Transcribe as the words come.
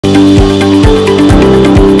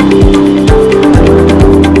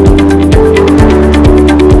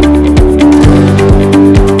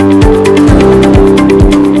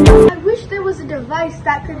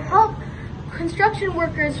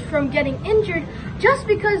fired just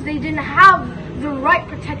because they didn't have the right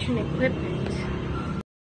protection equipment.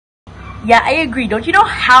 Yeah, I agree. Don't you know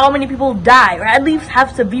how many people die or at least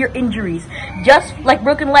have severe injuries, just like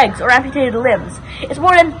broken legs or amputated limbs? It's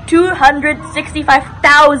more than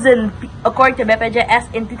 265,000 according to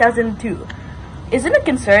BPJS in 2002. Isn't it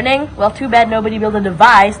concerning? Well, too bad nobody built a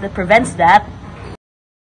device that prevents that.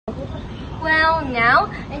 Well,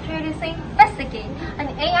 now introducing Vestagate, an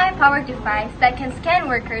AI-powered device that can scan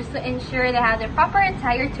workers to ensure they have the proper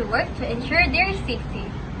attire to work to ensure their safety.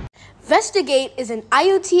 Vestagate is an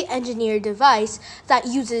IoT engineered device that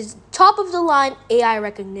uses top-of-the-line AI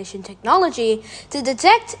recognition technology to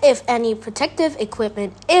detect if any protective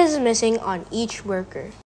equipment is missing on each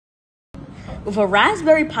worker. With a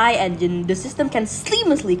Raspberry Pi engine, the system can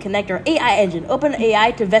seamlessly connect our AI engine,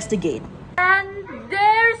 OpenAI, to Vestagate. And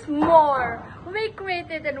there's more! We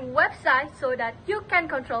created a website so that you can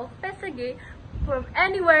control Vestagate from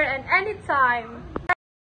anywhere and anytime.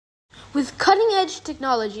 With cutting-edge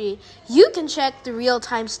technology, you can check the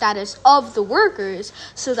real-time status of the workers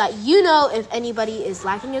so that you know if anybody is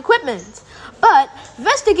lacking equipment. But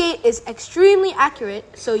Vestagate is extremely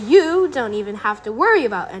accurate, so you don't even have to worry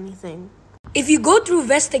about anything. If you go through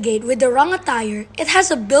Vestagate with the wrong attire, it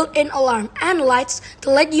has a built-in alarm and lights to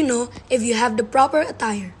let you know if you have the proper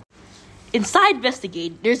attire. Inside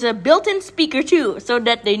Vestagate, there's a built-in speaker too, so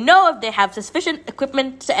that they know if they have sufficient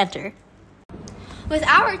equipment to enter. With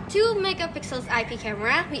our 2 megapixels IP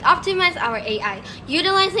camera, we optimize our AI,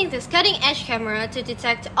 utilizing this cutting-edge camera to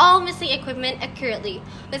detect all missing equipment accurately.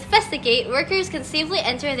 With Vestagate, workers can safely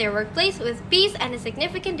enter their workplace with peace and a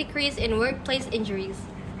significant decrease in workplace injuries.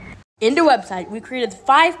 In the website, we created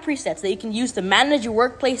 5 presets that you can use to manage your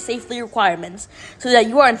workplace safety requirements so that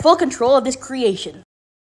you are in full control of this creation.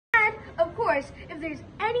 And, of course, if there's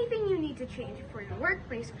anything you need to change for your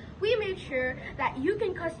workplace, we made sure that you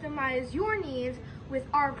can customize your needs with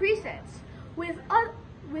our presets, with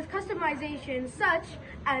customizations such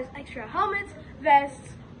as extra helmets,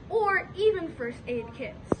 vests, or even first aid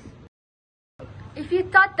kits. If you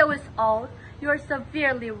thought that was all, you are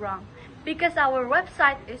severely wrong, because our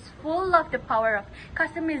website is full of the power of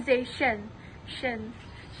customization.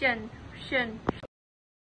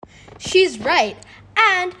 She's right.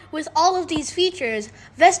 And with all of these features,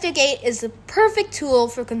 Vestagate is the perfect tool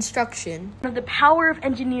for construction. With the power of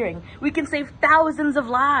engineering, we can save thousands of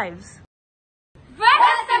lives.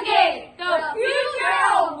 Vestagate, the future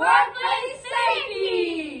of workplace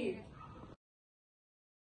safety!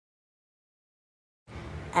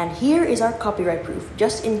 And here is our copyright proof,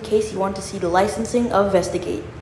 just in case you want to see the licensing of Vestagate.